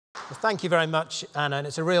Well, thank you very much, Anna, and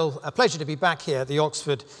it's a real pleasure to be back here at the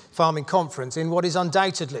Oxford Farming Conference in what is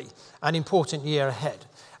undoubtedly an important year ahead.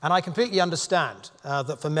 And I completely understand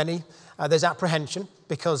that for many there's apprehension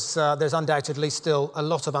because there's undoubtedly still a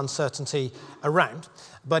lot of uncertainty around.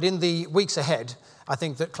 But in the weeks ahead, I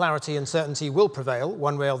think that clarity and certainty will prevail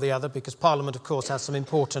one way or the other because Parliament, of course, has some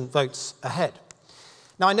important votes ahead.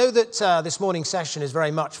 Now, I know that this morning's session is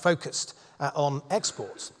very much focused on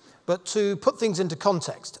exports. But to put things into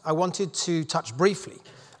context, I wanted to touch briefly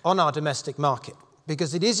on our domestic market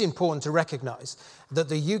because it is important to recognise that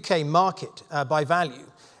the UK market by value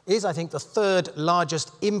is, I think, the third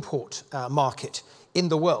largest import market in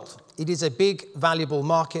the world. It is a big, valuable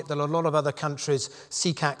market that a lot of other countries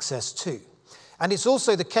seek access to. And it's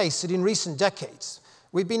also the case that in recent decades,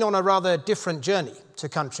 we've been on a rather different journey to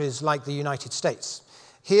countries like the United States.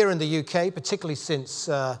 Here in the UK, particularly since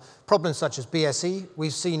problems such as BSE,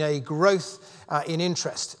 we've seen a growth in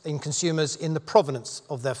interest in consumers in the provenance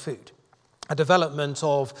of their food, a development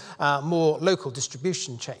of more local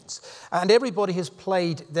distribution chains. And everybody has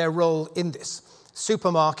played their role in this.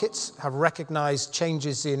 Supermarkets have recognised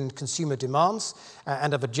changes in consumer demands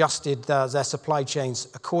and have adjusted their supply chains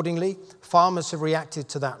accordingly. Farmers have reacted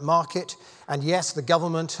to that market. And yes, the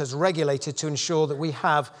government has regulated to ensure that we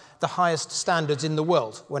have the highest standards in the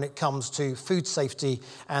world when it comes to food safety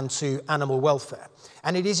and to animal welfare.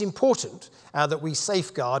 And it is important that we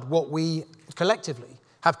safeguard what we collectively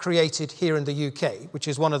have created here in the UK, which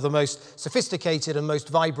is one of the most sophisticated and most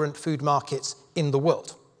vibrant food markets in the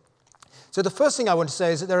world. So the first thing I want to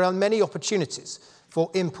say is that there are many opportunities for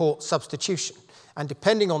import substitution. And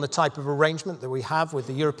depending on the type of arrangement that we have with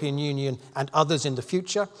the European Union and others in the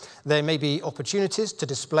future, there may be opportunities to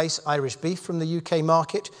displace Irish beef from the UK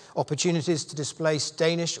market, opportunities to displace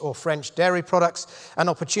Danish or French dairy products, and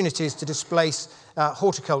opportunities to displace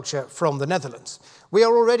horticulture from the Netherlands. We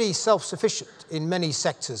are already self-sufficient in many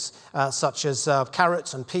sectors, such as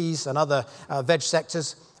carrots and peas and other veg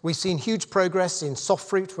sectors. We've seen huge progress in soft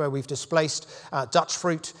fruit, where we've displaced Dutch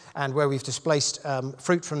fruit and where we've displaced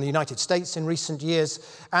fruit from the United States in recent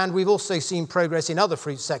years. And we've also seen progress in other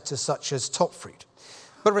fruit sectors, such as top fruit.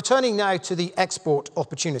 But returning now to the export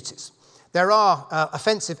opportunities. There are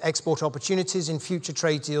offensive export opportunities in future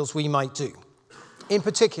trade deals we might do. In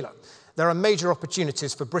particular, there are major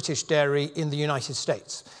opportunities for British dairy in the United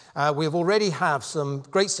States. We already have some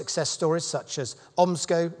great success stories such as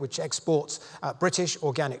Omsko, which exports British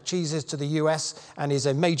organic cheeses to the US and is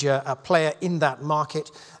a major player in that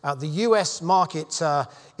market. The US market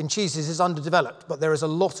in cheeses is underdeveloped, but there is a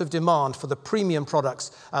lot of demand for the premium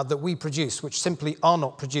products that we produce, which simply are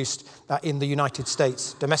not produced in the United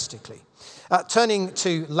States domestically. Turning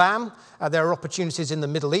to lamb, there are opportunities in the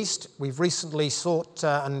Middle East. We've recently sought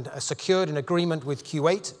and secured an agreement with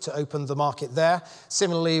Kuwait to open the market there.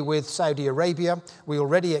 Similarly, with Saudi Arabia, we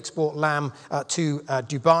already export lamb to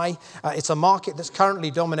Dubai. It's a market that's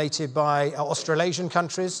currently dominated by Australasian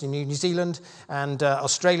countries, New Zealand and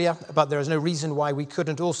Australia, but there is no reason why we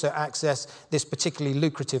couldn't also access this particularly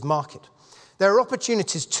lucrative market. There are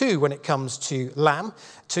opportunities too when it comes to lamb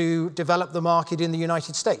to develop the market in the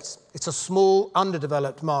United States. It's a small,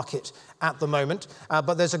 underdeveloped market at the moment,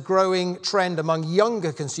 but there's a growing trend among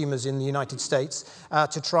younger consumers in the United States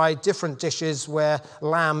to try different dishes where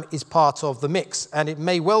lamb is part of the mix. And it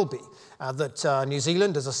may well be that New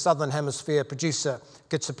Zealand, as a southern hemisphere producer,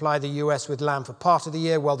 could supply the US with lamb for part of the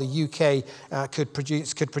year, while the UK could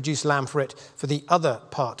produce lamb for it for the other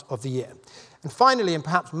part of the year. And finally, and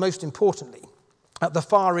perhaps most importantly, the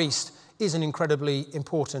Far East is an incredibly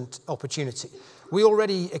important opportunity. We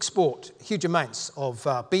already export huge amounts of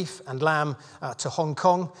beef and lamb to Hong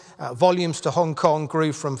Kong. Volumes to Hong Kong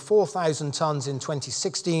grew from 4,000 tonnes in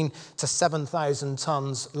 2016 to 7,000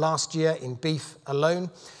 tonnes last year in beef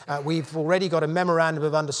alone. We've already got a memorandum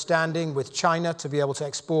of understanding with China to be able to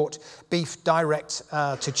export beef direct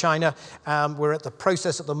to China. We're at the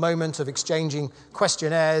process at the moment of exchanging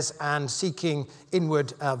questionnaires and seeking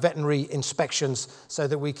inward veterinary inspections so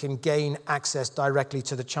that we can gain access directly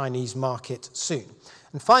to the Chinese market soon.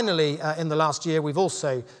 And finally, in the last year, we've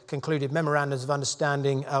also concluded memorandums of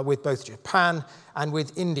understanding with both Japan and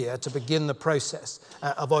with India to begin the process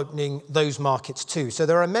of opening those markets too. So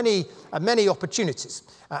there are many opportunities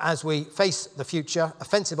as we face the future,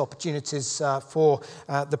 offensive opportunities for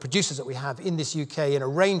the producers that we have in this UK in a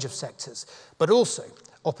range of sectors, but also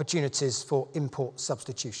opportunities for import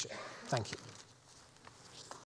substitution. Thank you.